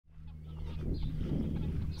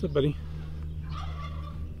What's up, buddy?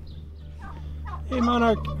 Hey,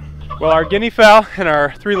 Monarch. Well, our guinea fowl and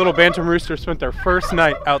our 3 little bantam roosters spent their first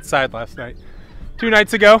night outside last night. 2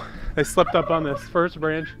 nights ago, they slept up on this first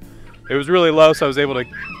branch. It was really low, so I was able to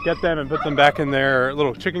get them and put them back in their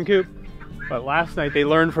little chicken coop. But last night they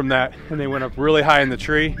learned from that and they went up really high in the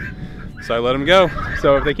tree, so I let them go.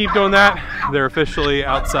 So if they keep doing that, they're officially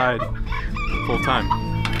outside full time.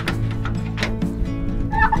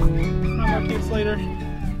 Later.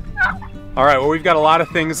 All right, well, we've got a lot of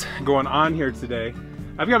things going on here today.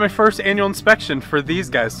 I've got my first annual inspection for these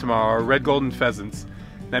guys tomorrow, our Red Golden Pheasants.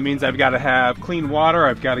 That means I've got to have clean water,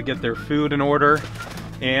 I've got to get their food in order,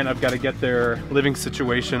 and I've got to get their living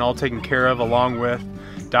situation all taken care of, along with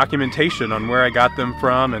documentation on where I got them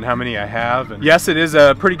from and how many I have. And yes, it is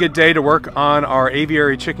a pretty good day to work on our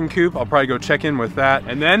aviary chicken coop. I'll probably go check in with that,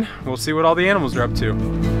 and then we'll see what all the animals are up to.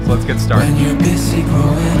 So let's get started. When you're busy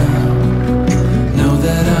growing up, know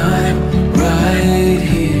that I'm right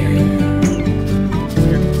here.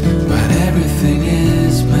 But everything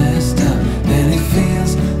is messed up, and it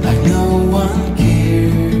feels like no one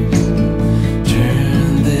cares.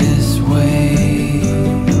 Turn this way.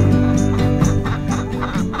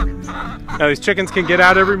 Now these chickens can get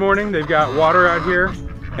out every morning. They've got water out here,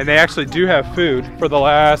 and they actually do have food. For the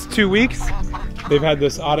last 2 weeks, they've had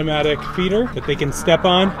this automatic feeder that they can step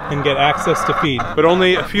on and get access to feed. But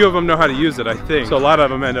only a few of them know how to use it, I think. So a lot of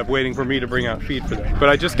them end up waiting for me to bring out feed for them. But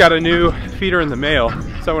I just got a new feeder in the mail,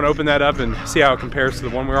 so I want to open that up and see how it compares to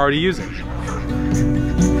the one we're already using.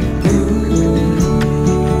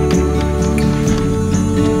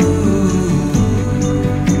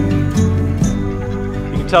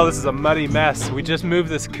 You can tell this is a muddy mess. We just moved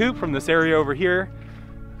this coop from this area over here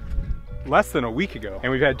less than a week ago,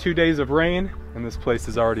 and we've had 2 days of rain, and this place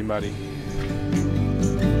is already muddy.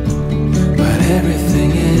 But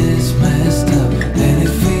everything is messed up, and it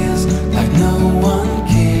feels like no one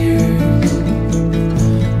cares.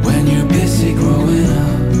 When you're busy growing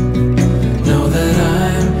up, know that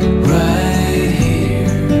I'm right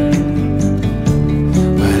here.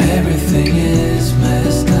 But everything is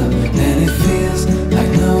messed up, and it feels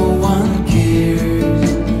like no one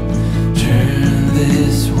cares. Turn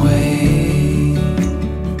this way.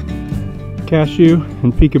 Cashew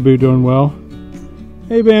and Peekaboo doing well.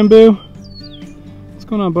 Hey, Bamboo. What's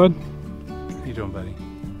going on, bud? How you doing, buddy?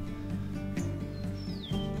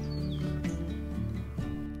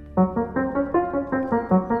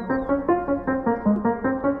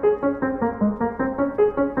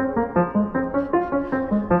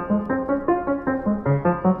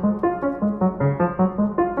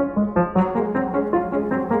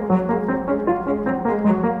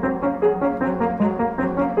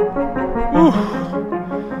 Ooh,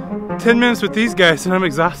 10 minutes with these guys and I'm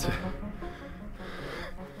exhausted.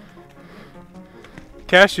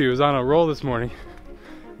 Cashew is on a roll this morning.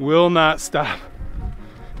 Will not stop.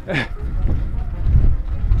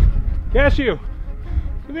 Cashew,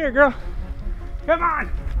 come here, girl. Come on.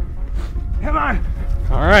 Come on.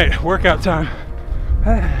 All right, workout time.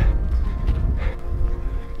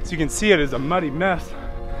 So you can see it is a muddy mess.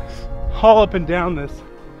 All up and down this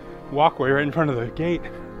walkway right in front of the gate.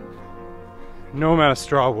 No amount of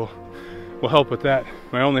straw will help with that.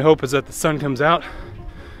 My only hope is that the sun comes out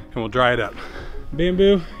and we'll dry it up.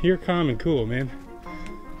 Bamboo, you're calm and cool, man.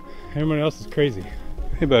 Everyone else is crazy.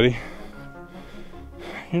 Hey, buddy.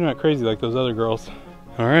 You're not crazy like those other girls.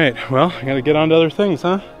 All right, well, I gotta get on to other things,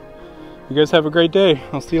 huh? You guys have a great day.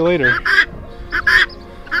 I'll see you later.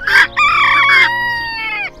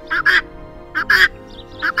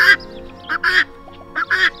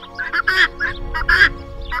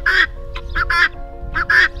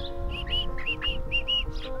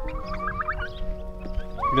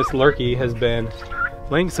 Miss Lurkey has been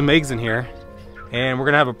laying some eggs in here, and we're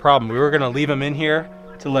gonna have a problem. We were gonna leave them in here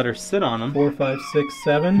to let her sit on them. 4, 5, 6,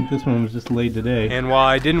 7. This one was just laid today. And while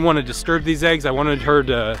I didn't want to disturb these eggs, I wanted her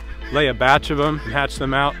to lay a batch of them and hatch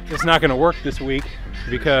them out. It's not gonna work this week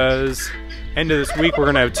because end of this week we're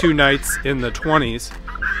gonna have 2 nights in the 20s,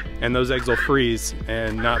 and those eggs will freeze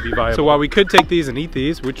and not be viable. So while we could take these and eat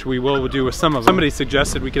these, which we will do with some of them, somebody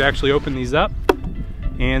suggested we could actually open these up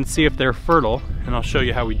and see if they're fertile, and I'll show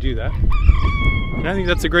you how we do that. And I think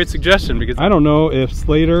that's a great suggestion because I don't know if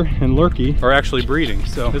Slater and Lurkey are actually breeding,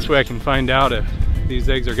 so this way I can find out if these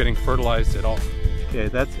eggs are getting fertilized at all. Okay,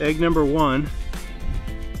 that's egg number 1,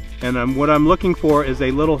 and what I'm looking for is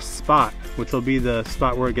a little spot, which will be the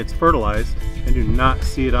spot where it gets fertilized. I do not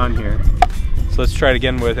see it on here. So let's try it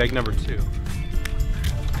again with egg number 2.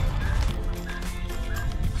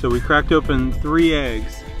 So we cracked open 3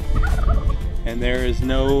 eggs, and there is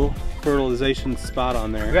no fertilization spot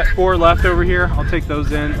on there. We got 4 left over here. I'll take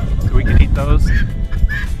those in so we can eat those.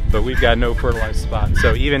 But we've got no fertilized spot.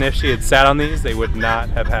 So even if she had sat on these, they would not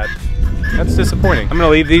have had. That's disappointing. I'm gonna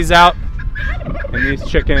leave these out, and these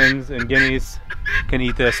chickens and guineas can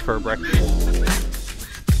eat this for breakfast.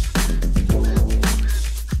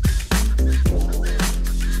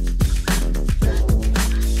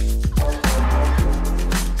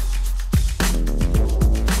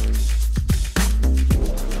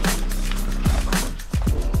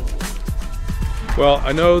 Well,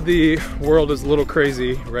 I know the world is a little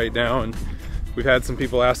crazy right now, and we've had some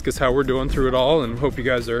people ask us how we're doing through it all, and hope you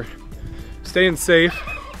guys are staying safe,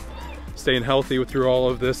 staying healthy through all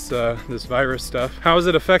of this this virus stuff. How has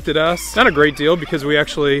it affected us? Not a great deal, because we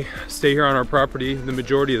actually stay here on our property. The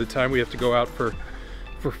majority of the time we have to go out for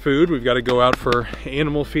food. We've got to go out for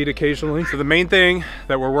animal feed occasionally. So the main thing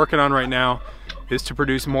that we're working on right now is to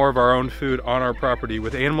produce more of our own food on our property.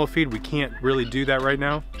 With animal feed, we can't really do that right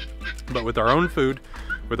now, but with our own food,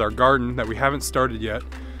 with our garden that we haven't started yet,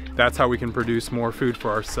 that's how we can produce more food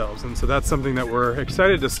for ourselves. And so that's something that we're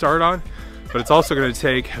excited to start on, but it's also gonna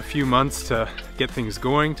take a few months to get things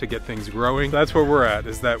going, to get things growing. That's where we're at,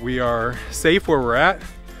 is that we are safe where we're at.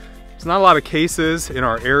 There's not a lot of cases in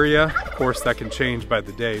our area. Of course, that can change by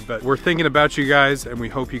the day, but we're thinking about you guys, and we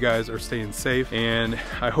hope you guys are staying safe. And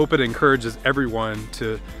I hope it encourages everyone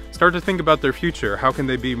to start to think about their future. How can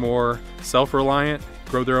they be more self-reliant,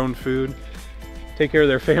 grow their own food, take care of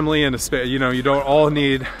their family, and you know, you don't all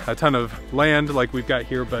need a ton of land like we've got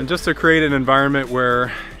here, but just to create an environment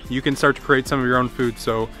where you can start to create some of your own food.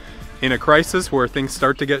 So in a crisis where things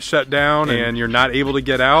start to get shut down and you're not able to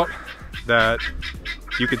get out, that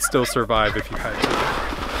you could still survive if you had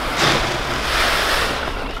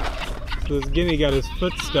to. So this guinea got his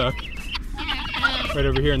foot stuck right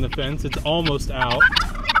over here in the fence. It's almost out.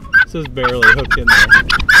 This is barely hooked in there.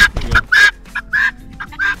 There you go.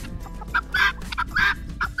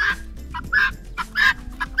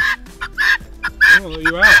 I'm gonna let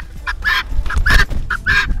you out.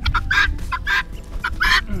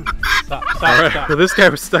 Stop, all right. Stop. Well, this guy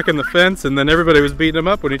was stuck in the fence, and then everybody was beating him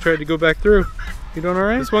up when he tried to go back through. You doing all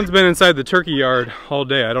right? This one's been inside the turkey yard all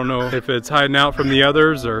day. I don't know if it's hiding out from the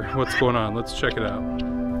others or what's going on. Let's check it out.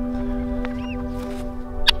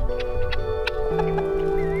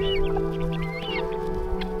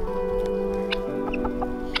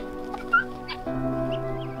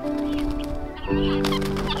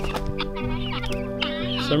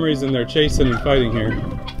 For some reason they're chasing and fighting here.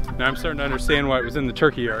 Now I'm starting to understand why it was in the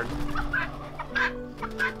turkey yard.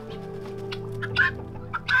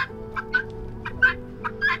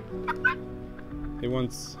 He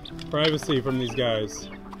wants privacy from these guys.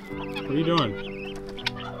 What are you doing?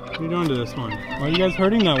 What are you doing to this one? Why are you guys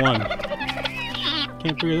hurting that one?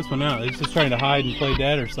 Can't figure this one out. He's just trying to hide and play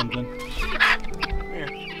dead or something. Come here.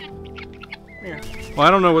 Come here. Well,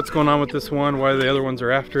 I don't know what's going on with this one, why the other ones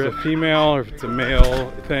are after it. If it's a female or if it's a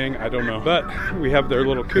male thing, I don't know. But we have their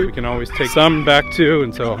little coop. We can always take some back too,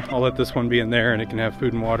 and so I'll let this one be in there and it can have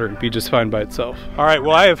food and water and be just fine by itself. All right,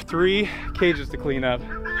 well, I have 3 cages to clean up.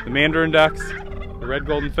 The mandarin ducks, the red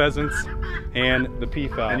golden pheasants, and the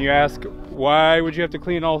peafowl. And you ask, why would you have to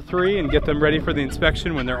clean all 3 and get them ready for the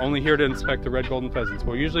inspection when they're only here to inspect the red golden pheasants?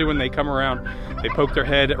 Well, usually when they come around, they poke their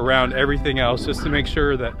head around everything else just to make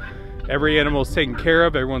sure that every animal is taken care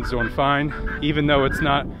of, everyone's doing fine, even though it's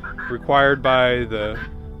not required by the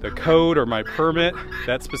code or my permit.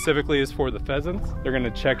 That specifically is for the pheasants. They're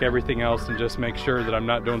gonna check everything else and just make sure that I'm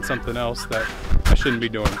not doing something else that I shouldn't be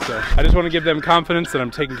doing. So I just want to give them confidence that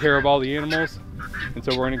I'm taking care of all the animals. And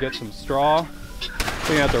so we're gonna get some straw,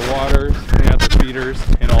 clean out their waters, clean out their feeders,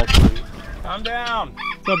 and all food. Calm down.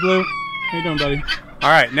 What's up, Blue? How you doing, buddy? All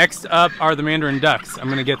right, next up are the mandarin ducks. I'm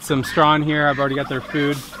gonna get some straw in here. I've already got their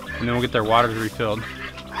food, and then we'll get their waters refilled.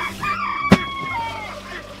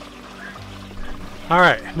 All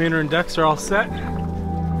right, mandarin ducks are all set.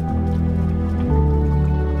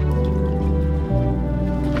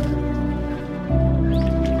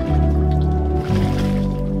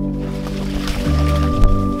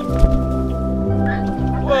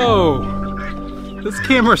 Whoa, this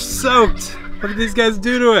camera's soaked. What did these guys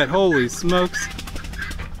do to it? Holy smokes.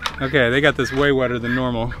 Okay, they got this way wetter than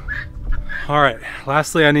normal. All right,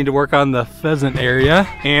 lastly, I need to work on the pheasant area.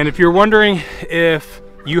 And if you're wondering if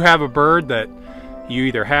you have a bird that you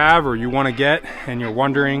either have or you want to get, and you're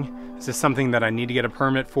wondering, is this something that I need to get a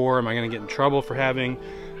permit for? Am I going to get in trouble for having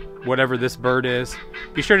whatever this bird is?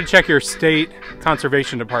 Be sure to check your state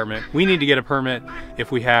conservation department. We need to get a permit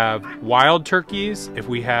if we have wild turkeys, if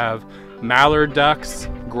we have mallard ducks,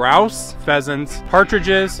 grouse, pheasants,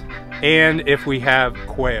 partridges, and if we have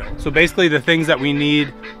quail. So basically the things that we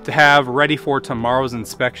need to have ready for tomorrow's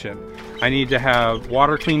inspection. I need to have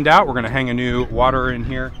water cleaned out. We're gonna hang a new water in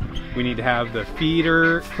here. We need to have the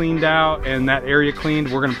feeder cleaned out and that area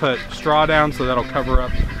cleaned. We're gonna put straw down so that'll cover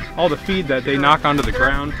up all the feed that they knock onto the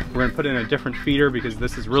ground. We're gonna put in a different feeder because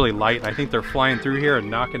this is really light and I think they're flying through here and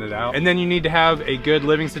knocking it out. And then you need to have a good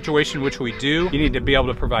living situation, which we do. You need to be able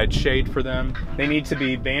to provide shade for them. They need to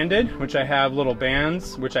be banded, which I have little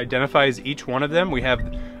bands which identifies each one of them. We have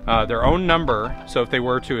their own number, so if they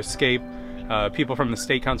were to escape, people from the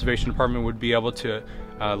State Conservation Department would be able to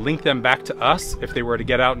link them back to us if they were to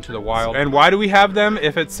get out into the wild. And why do we have them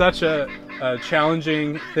if it's such a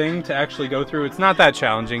challenging thing to actually go through? It's not that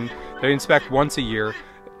challenging. They inspect once a year.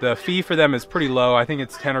 The fee for them is pretty low. I think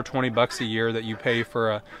it's 10 or 20 bucks a year that you pay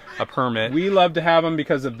for a permit. We love to have them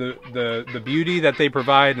because of the beauty that they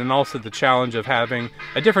provide and also the challenge of having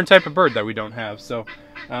a different type of bird that we don't have. So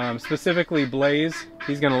specifically Blaze,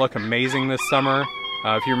 he's gonna look amazing this summer.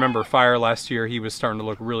 If you remember Fire last year, he was starting to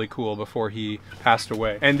look really cool before he passed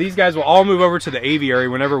away. And these guys will all move over to the aviary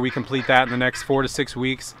whenever we complete that in the next 4 to 6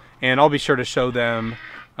 weeks. And I'll be sure to show them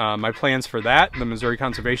my plans for that, the Missouri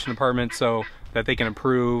Conservation Department, so that they can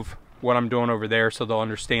approve what I'm doing over there, so they'll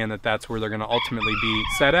understand that that's where they're gonna ultimately be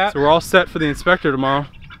set at. So we're all set for the inspector tomorrow.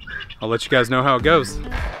 I'll let you guys know how it goes.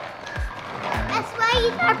 That's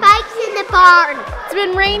why our bike's in the barn. It's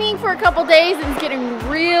been raining for a couple days and it's getting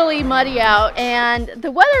really muddy out, and the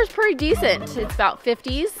weather's pretty decent. It's about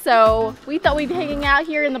 50s, so we thought we'd be hanging out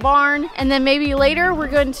here in the barn, and then maybe later we're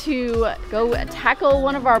going to go tackle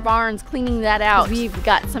one of our barns, cleaning that out. We've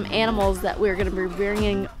got some animals that we're gonna be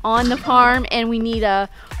bringing on the farm and we need a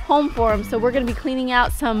home for them, so we're gonna be cleaning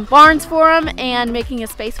out some barns for them and making a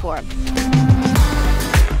space for them.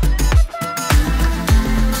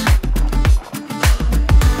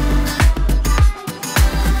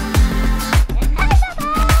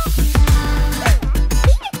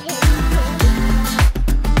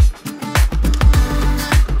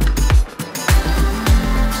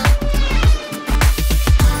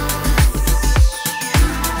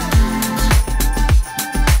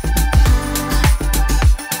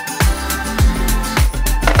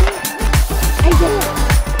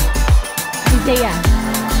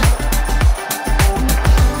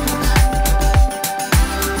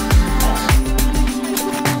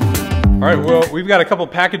 All right, well, we've got a couple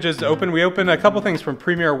packages to open. We opened a couple things from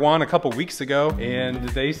Premier One a couple weeks ago, and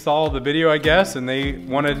they saw the video, I guess, and they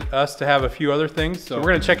wanted us to have a few other things. So we're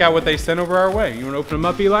gonna check out what they sent over our way. You wanna open them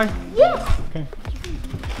up, Eli? Yes. Okay.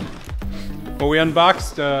 Well, we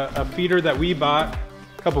unboxed a feeder that we bought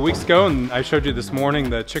a couple weeks ago, and I showed you this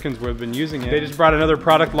morning the chickens we've been using it. They just brought another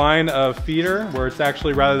product line of feeder where it's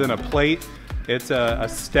actually, rather than a plate, it's a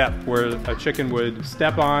step where a chicken would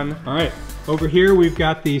step on. All right, over here we've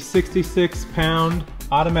got the 66-pound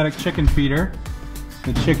automatic chicken feeder.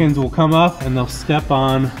 The chickens will come up and they'll step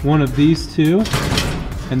on one of these two,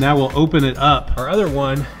 and that will open it up. Our other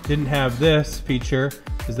one didn't have this feature,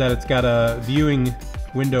 is that it's got a viewing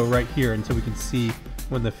window right here, and so we can see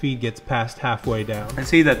when the feed gets past halfway down. I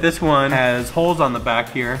see that this one has holes on the back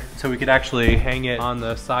here, so we could actually hang it on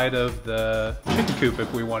the side of the chicken coop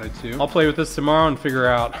if we wanted to. I'll play with this tomorrow and figure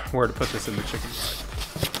out where to put this in the chicken yard.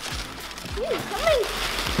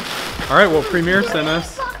 All right, well, Premier sent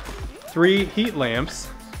us 3 heat lamps,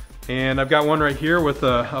 and I've got one right here with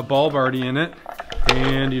a bulb already in it,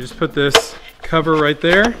 and you just put this cover right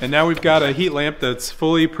there, and now we've got a heat lamp that's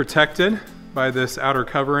fully protected by this outer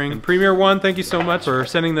covering. And Premier One, thank you so much for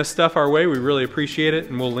sending this stuff our way. We really appreciate it,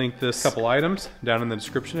 and we'll link this couple items down in the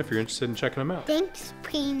description if you're interested in checking them out. Thanks,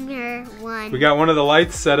 Premier One. We got one of the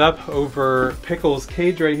lights set up over Pickle's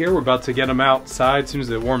cage right here. We're about to get him outside as soon as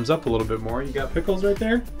it warms up a little bit more. You got Pickles right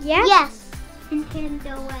there? Yes. Yes.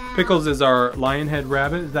 Nintendo. Pickles is our lion-head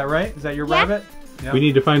rabbit. Is that right? Is that your rabbit? Yeah. We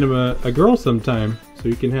need to find him a girl sometime so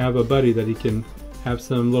he can have a buddy that he can have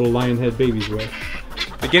some little lion-head babies with.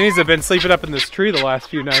 The guineas have been sleeping up in this tree the last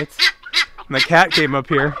few nights, and the cat came up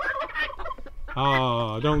here.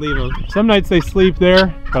 Oh, don't leave them. Some nights they sleep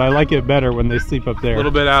there, but I like it better when they sleep up there. A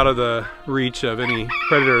little bit out of the reach of any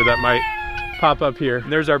predator that might pop up here.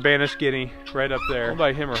 And there's our banished guinea right up there,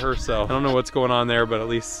 by him or herself. I don't know what's going on there, but at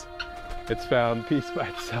least it's found peace by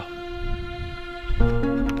itself.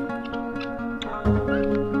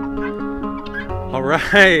 All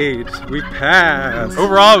right, we passed.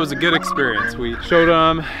 Overall, it was a good experience. We showed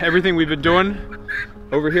them everything we've been doing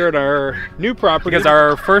over here at our new property, because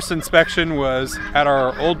our first inspection was at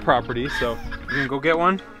our old property. So you gonna go get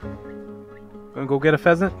one? Gonna go get a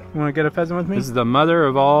pheasant? You wanna get a pheasant with me? This is the mother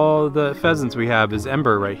of all the pheasants we have, is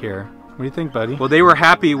Ember right here. do you think, buddy? Well, they were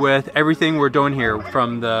happy with everything we're doing here,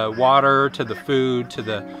 from the water to the food to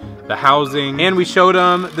the housing. And we showed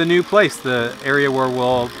them the new place, the area where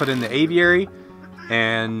we'll put in the aviary.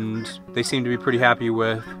 And they seem to be pretty happy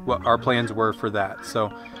with what our plans were for that.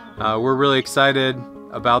 So we're really excited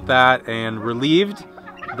about that and relieved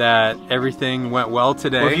that everything went well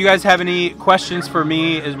today. Well, if you guys have any questions for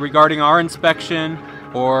me regarding our inspection,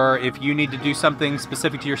 or if you need to do something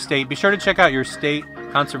specific to your state, be sure to check out your state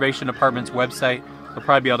conservation department's website. They'll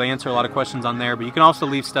probably be able to answer a lot of questions on there, but you can also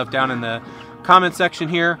leave stuff down in the comment section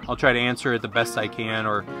here. I'll try to answer it the best I can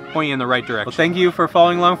or point you in the right direction. Well, thank you for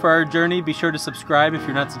following along for our journey. Be sure to subscribe if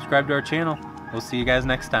you're not subscribed to our channel. We'll see you guys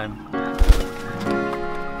next time.